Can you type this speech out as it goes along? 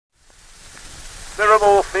There are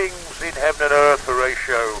more things in heaven and earth,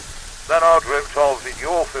 Horatio, than are dreamt of in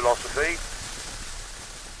your philosophy.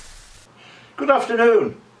 Good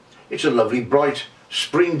afternoon. It's a lovely bright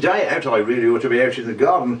spring day out. I really ought to be out in the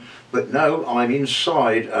garden, but no, I'm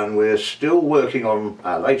inside and we're still working on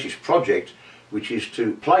our latest project, which is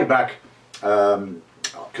to play back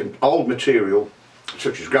old material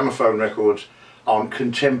such as gramophone records on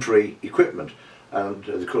contemporary equipment. And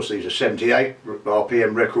of course these are 78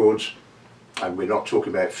 RPM records, and we're not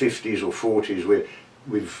talking about 50s or 40s.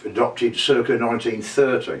 We've adopted circa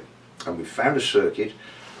 1930, and we've found a circuit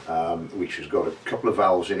which has got a couple of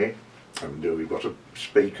valves in it, and we've got a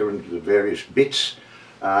speaker and the various bits,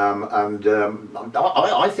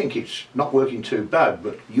 I think it's not working too bad,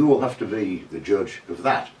 but you will have to be the judge of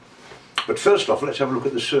that. But first off, let's have a look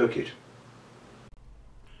at the circuit.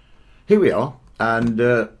 Here we are, and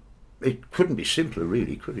it couldn't be simpler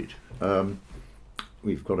really, could it?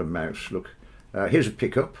 We've got a mouse, look. Here's a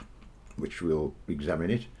pickup, which we'll examine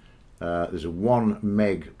it. There's a 1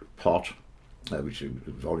 meg pot, which is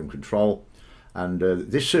volume control, and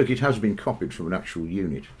this circuit has been copied from an actual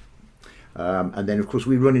unit. And then of course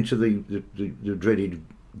we run into the dreaded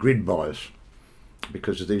grid bias,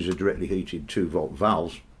 because these are directly heated 2-volt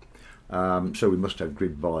valves, so we must have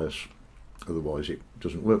grid bias, otherwise it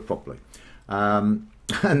doesn't work properly. And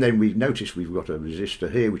then we notice we've got a resistor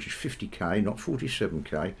here which is 50k, not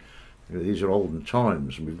 47k. These are olden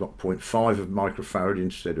times, and we've got 0.5 of microfarad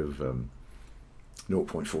instead of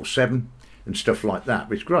 0.47 and stuff like that.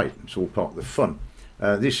 But it's great, it's all part of the fun.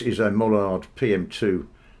 This is a Mollard PM2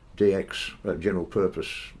 DX general purpose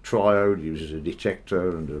triode, uses a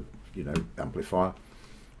detector and a amplifier.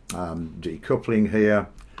 Decoupling here,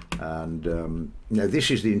 and now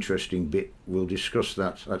this is the interesting bit. We'll discuss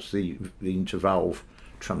that. That's the intervalve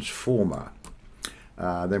transformer.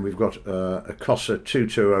 Then we've got a COSA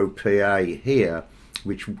 220PA here,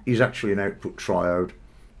 which is actually an output triode,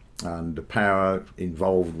 and the power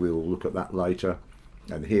involved, we'll look at that later.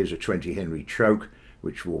 And here's a 20 Henry choke,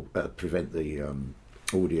 which will prevent the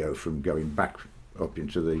audio from going back up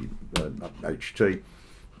into the HT,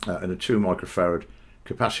 and a 2 microfarad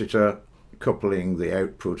capacitor coupling the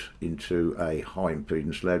output into a high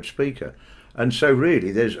impedance loudspeaker. And so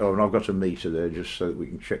really there's, oh, and I've got a meter there just so that we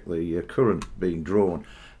can check the current being drawn.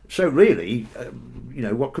 So really,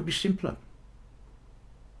 what could be simpler?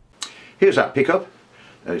 Here's that pickup.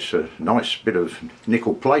 It's a nice bit of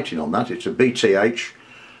nickel plating on that. It's a BTH.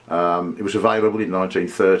 It was available in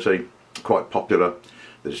 1930, quite popular.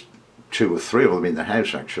 There's 2 or 3 of them in the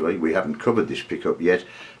house actually. We haven't covered this pickup yet.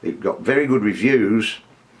 It got very good reviews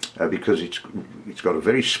because it's got a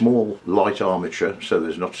very small light armature, so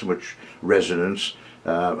there's not so much resonance,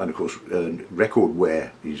 and of course record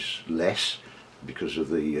wear is less because of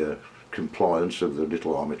the compliance of the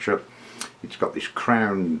little armature. It's got this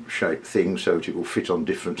crown shaped thing so that it will fit on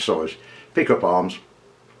different size pickup arms,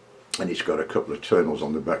 and it's got a couple of terminals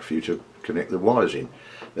on the back for you to connect the wires in.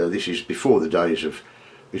 This is before the days of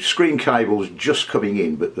screen cables just coming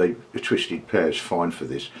in, but the twisted pair's fine for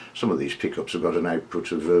this. Some of these pickups have got an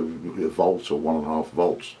output of a volt or 1.5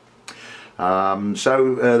 volts.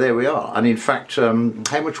 So there we are. And in fact, how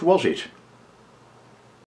much was it?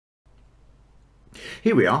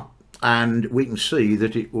 Here we are, and we can see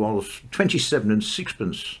that it was 27 and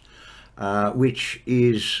 6pence, which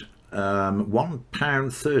is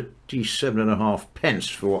 £1.37.5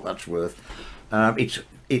 for what that's worth.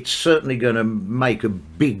 It's certainly going to make a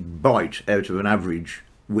big bite out of an average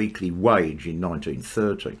weekly wage in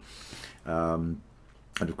 1930. And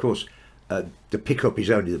of course, the pickup is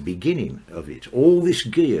only the beginning of it. All this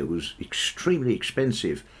gear was extremely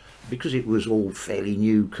expensive because it was all fairly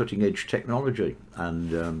new, cutting-edge technology,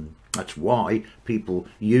 and that's why people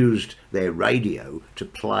used their radio to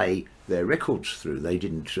play their records through. They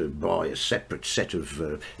didn't buy a separate set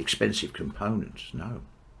of expensive components, no.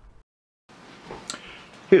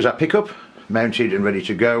 Here's our pickup, mounted and ready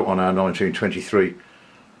to go on our 1923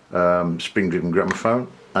 spring-driven gramophone.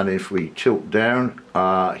 And if we tilt down,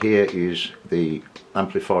 here is the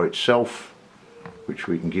amplifier itself, which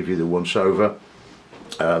we can give you the once over.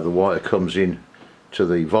 The wire comes in to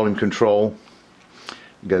the volume control,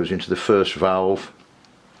 goes into the first valve.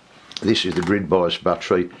 This is the grid bias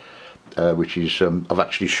battery, which is I've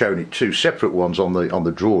actually shown it 2 separate ones on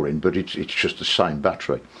the drawing, but it's just the same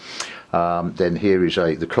battery. Then here is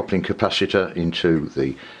the coupling capacitor into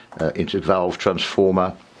the valve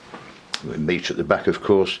transformer. The meter at the back, of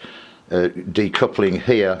course. Decoupling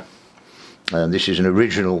here, and this is an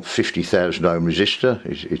original 50,000 ohm resistor.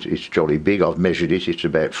 It's jolly big. I've measured it. It's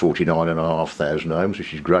about 49,500 ohms,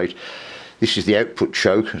 which is great. This is the output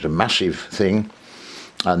choke. It's a massive thing.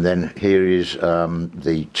 And then here is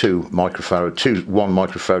the 1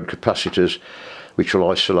 microfarad capacitors, which will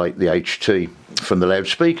isolate the HT from the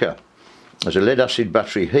loudspeaker. There's a lead acid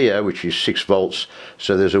battery here, which is 6 volts,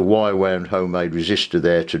 so there's a wire wound homemade resistor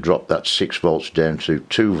there to drop that 6 volts down to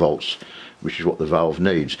 2 volts, which is what the valve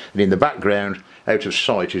needs. And in the background, out of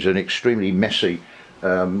sight, is an extremely messy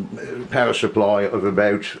power supply of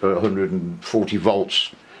about 140 volts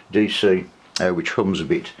DC, which hums a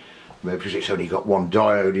bit because it's only got one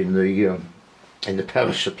diode in the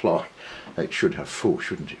power supply. It should have 4,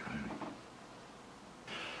 shouldn't it?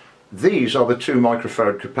 These are the 2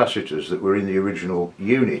 microfarad capacitors that were in the original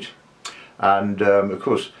unit, and of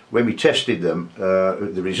course when we tested them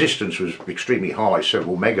the resistance was extremely high,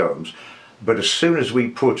 several mega ohms, but as soon as we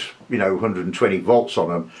put 120 volts on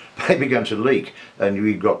them, they began to leak, and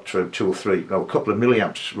we got 2 or 3, no, a couple of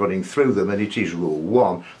milliamps running through them, and it is rule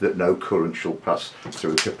 1 that no current shall pass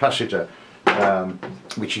through a capacitor,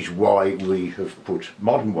 which is why we have put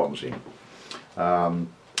modern ones in. The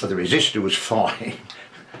resistor was fine,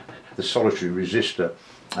 the solitary resistor,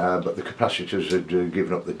 but the capacitors had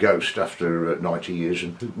given up the ghost after 90 years,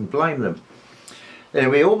 and who can blame them? Now,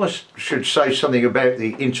 we almost should say something about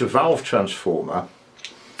the intervalve transformer,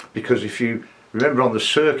 because if you remember on the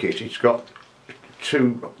circuit, it's got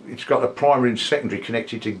a primary and secondary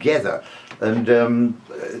connected together, and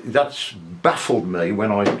that's baffled me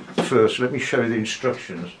when I first, let me show you the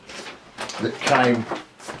instructions that came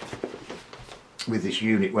with this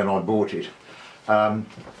unit when I bought it.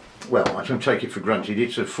 Well, I don't take it for granted,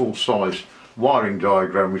 it's a full-size wiring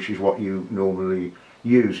diagram, which is what you normally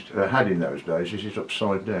had in those days. Is it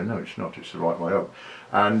upside down? No, it's not, it's the right way up.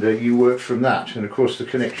 And you work from that, and of course the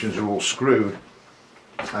connections are all screwed,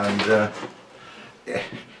 and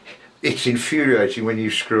it's infuriating when you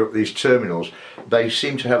screw up these terminals. They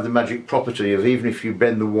seem to have the magic property of, even if you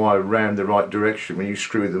bend the wire round the right direction, when you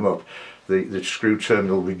screw them up, the screw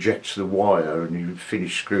terminal rejects the wire, and you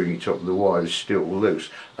finish screwing it up and the wire is still loose.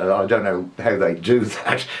 I don't know how they do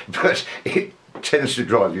that, but it tends to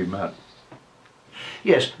drive you mad.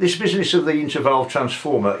 Yes, this business of the intervalve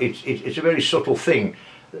transformer, it's a very subtle thing.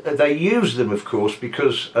 They use them, of course,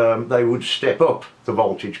 because they would step up the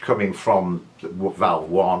voltage coming from valve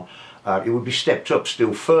 1. It would be stepped up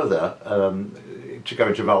still further to go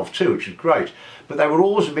into valve 2, which is great. But they were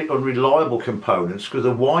always a bit unreliable components because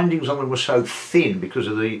the windings on them were so thin because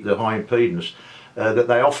of the high impedance that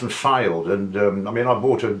they often failed. And I mean, I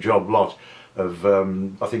bought a job lot of,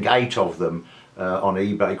 I think 8 of them on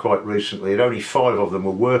eBay quite recently, and only 5 of them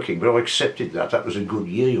were working, but I accepted that. That was a good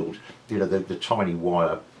yield. You know, the tiny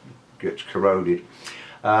wire gets corroded.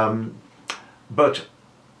 But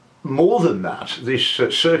more than that, this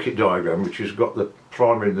circuit diagram, which has got the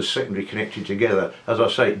primary and the secondary connected together, as I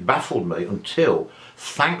say, it baffled me until,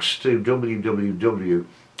 thanks to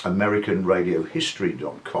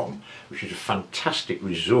www.americanradiohistory.com, which is a fantastic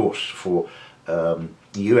resource for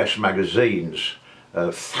US magazines,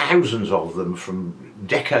 thousands of them from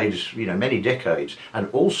decades, many decades, and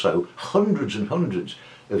also hundreds and hundreds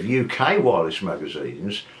of UK wireless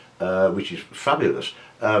magazines, which is fabulous.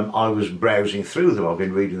 I was browsing through them. I've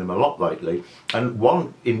been reading them a lot lately, and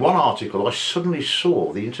in one article I suddenly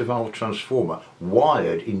saw the intervalve transformer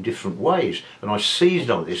wired in different ways, and I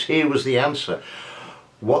seized on this. Here was the answer.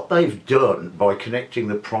 What they've done by connecting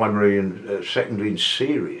the primary and secondary in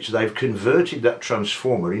series, they've converted that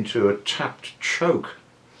transformer into a tapped choke,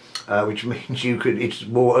 which means it's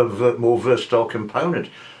more of a more versatile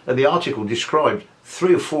component. And the article described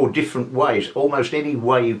 3 or 4 different ways. Almost any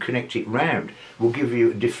way you connect it round will give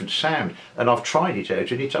you a different sound, and I've tried it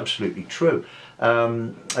out and it's absolutely true.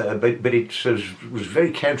 But it was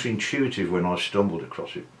very counterintuitive when I stumbled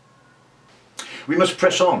across it. We must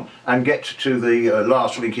press on and get to the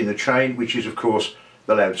last link in the chain, which is of course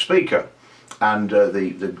the loudspeaker. And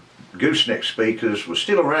the gooseneck speakers were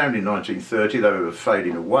still around in 1930, they were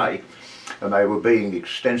fading away, and they were being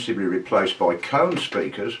extensively replaced by cone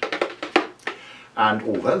speakers. And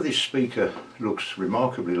although this speaker looks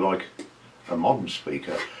remarkably like a modern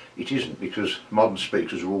speaker, it isn't, because modern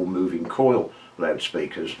speakers are all moving coil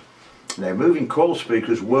loudspeakers. Now, moving coil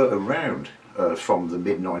speakers were around from the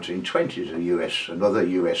mid-1920s, another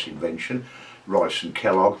US invention. Rice and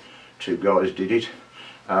Kellogg, 2 guys did it.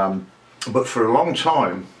 But for a long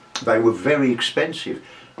time they were very expensive.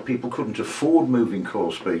 People couldn't afford moving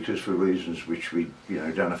coil speakers for reasons which we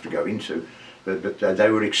don't have to go into, but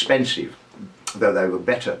they were expensive, though they were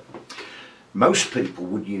better. Most people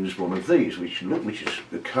would use one of these, which is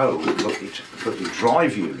the code, but the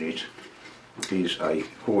drive unit is a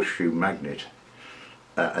horseshoe magnet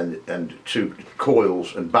and 2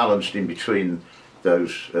 coils, and balanced in between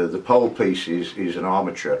the pole piece is an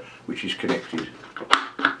armature which is connected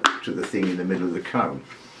to the thing in the middle of the cone,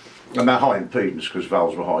 and they're high impedance because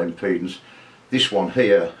valves were high impedance. This one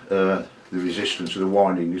here, the resistance of the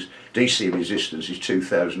winding is DC resistance is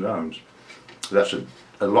 2000 ohms. So that's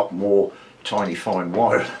a lot more tiny fine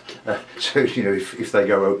wire. So you know, if they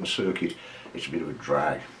go open circuit, it's a bit of a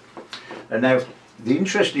drag. And now the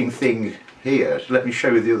interesting thing here, so let me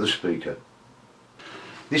show you the other speaker.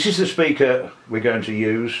 This is the speaker we're going to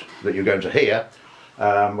use, that you're going to hear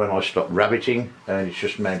when I stop rabbiting, and it's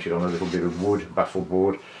just mounted on a little bit of wood, baffle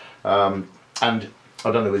board, and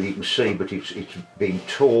I don't know whether you can see, but it's been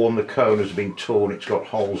torn, the cone has been torn, it's got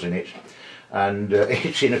holes in it, and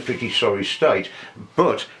it's in a pretty sorry state,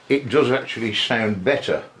 but it does actually sound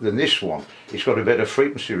better than this one. It's got a better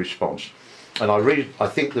frequency response, and I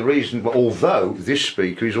think the reason, although this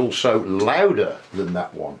speaker is also louder than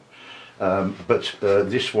that one, but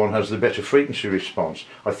this one has the better frequency response.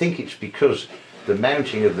 I think it's because the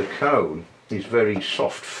mounting of the cone is very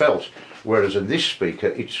soft felt, whereas in this speaker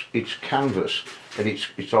it's canvas, and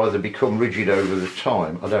it's either become rigid over the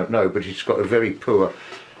time, I don't know, but it's got a very poor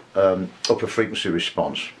upper frequency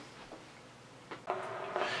response.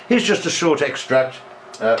 Here's just a short extract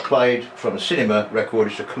played from a cinema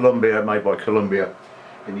record. It's a Columbia, made by Columbia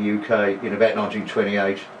in the UK in about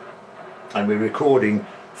 1928, and we're recording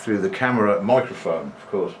through the camera microphone, of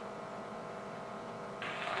course.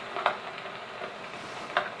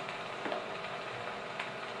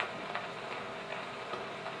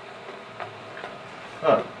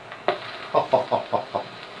 Oh.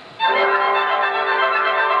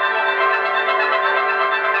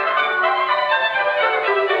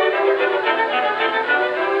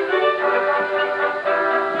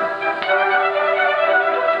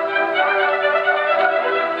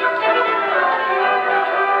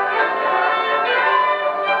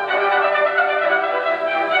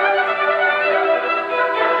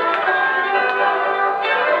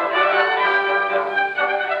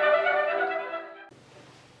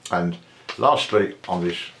 And lastly, on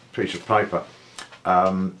this piece of paper,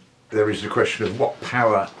 there is the question of what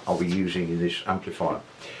power are we using in this amplifier,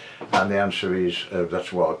 and the answer is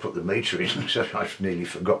that's why I put the meter in, so I've nearly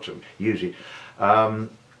forgot to use it.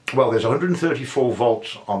 Well, there's 134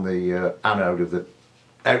 volts on the anode of the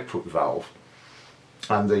output valve,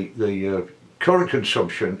 and the current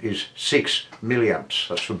consumption is 6 milliamps.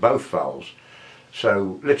 That's for both valves.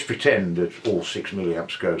 So let's pretend that all 6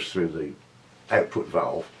 milliamps goes through the output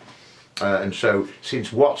valve. And so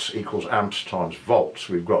since watts equals amps times volts,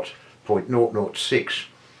 we've got 0.006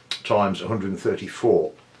 times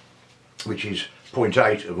 134, which is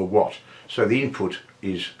 0.8 of a watt. So the input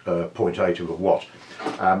is 0.8 of a watt.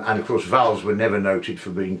 And of course valves were never noted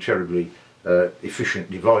for being terribly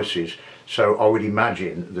efficient devices, so I would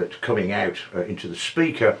imagine that coming out into the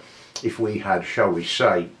speaker, if we had, shall we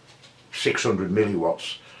say, 600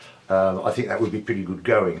 milliwatts, I think that would be pretty good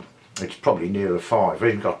going. It's probably nearer 5,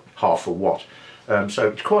 we've got half a watt. So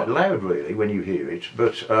it's quite loud really when you hear it,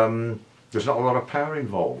 but there's not a lot of power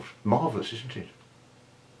involved. Marvellous, isn't it?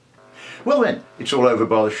 Well then, it's all over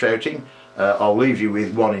by the shouting. I'll leave you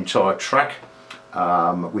with one entire track,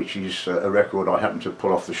 which is a record I happened to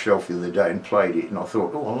pull off the shelf the other day and played it, and I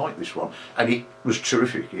thought, oh, I like this one, and it was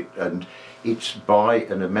terrific. And it's by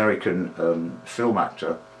an American film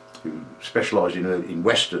actor who specialised in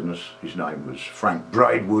westerns. His name was Frank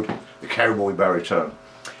Braidwood, the cowboy baritone,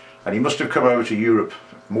 and he must have come over to Europe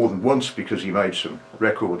more than once because he made some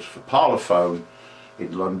records for Parlophone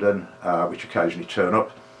in London, which occasionally turn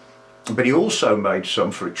up, but he also made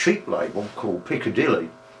some for a cheap label called Piccadilly,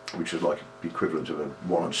 which is like the equivalent of a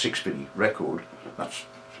 1 and 6p record. That's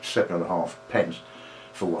 7.5 pence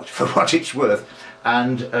for what it's worth.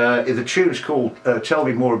 And the tune's called Tell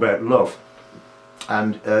Me More About Love,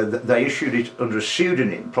 and they issued it under a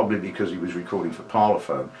pseudonym, probably because he was recording for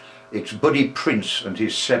Parlophone. It's Buddy Prince and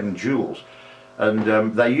His 7 Jewels,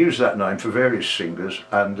 and they use that name for various singers,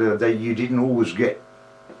 and you didn't always get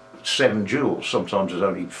 7 jewels. Sometimes there's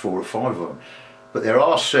only 4 or 5 of them, but there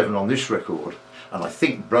are 7 on this record. And I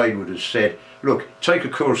think Braidwood has said, look, take a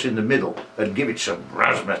chorus in the middle and give it some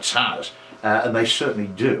razzmatazz, and they certainly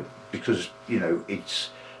do, because, you know,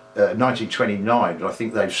 it's 1929, and I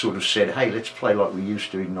think they've sort of said, hey, let's play like we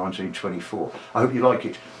used to in 1924. I hope you like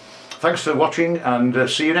it. Thanks for watching, and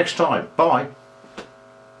see you next time. Bye.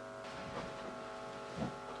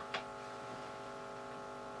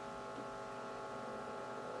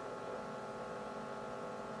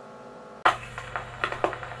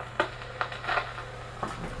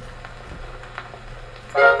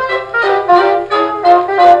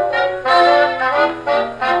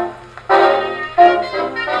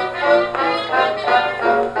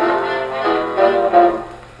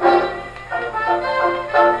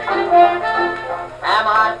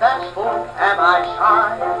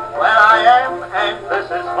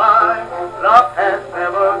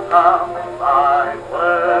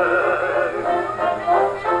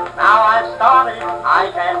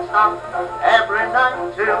 up every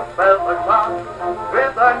night till 12 o'clock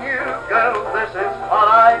with a new girl. This is what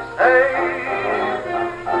I say.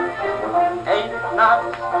 Ain't it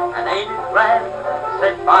nice and ain't it grand?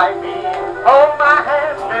 Sit by me, hold my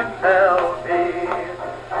hand and tell me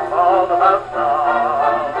all about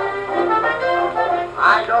love.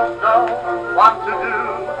 I don't know what to do.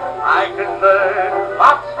 I can learn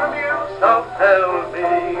lots from you, so tell me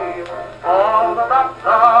all about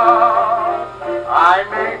love. I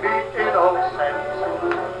may be innocent,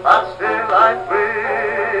 but still I'm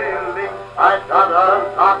willing. I've got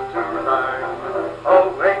a lot to learn.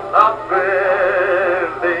 Oh, ain't love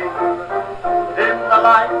thrilling? Dim the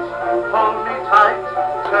light, hold me tight,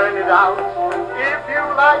 turn it out if you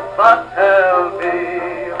like, but tell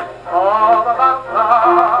me all about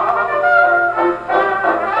love.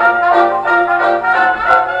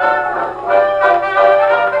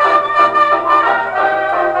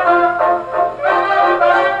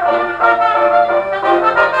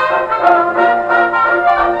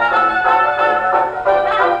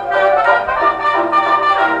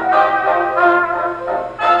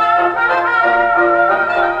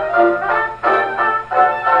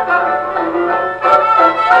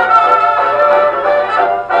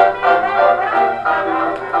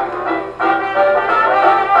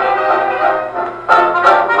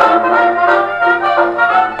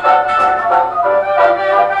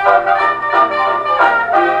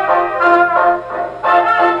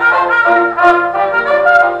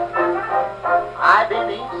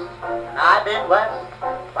 I've been west,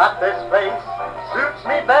 but this place suits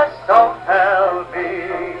me best, so tell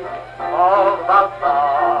me all about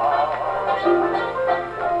love.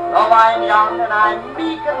 Though I'm young and I'm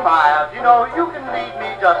meek and mild, you know you can lead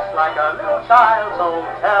me just like a little child, so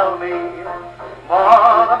tell me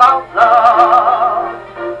more about love.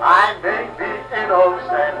 I may be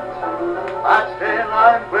innocent, but still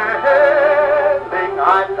I'm willing.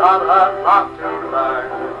 I've got a lot to learn.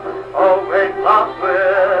 Oh, ain't love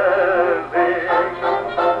willing?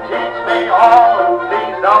 Teach me all,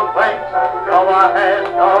 please don't wait. Go ahead,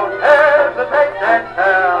 don't hesitate, and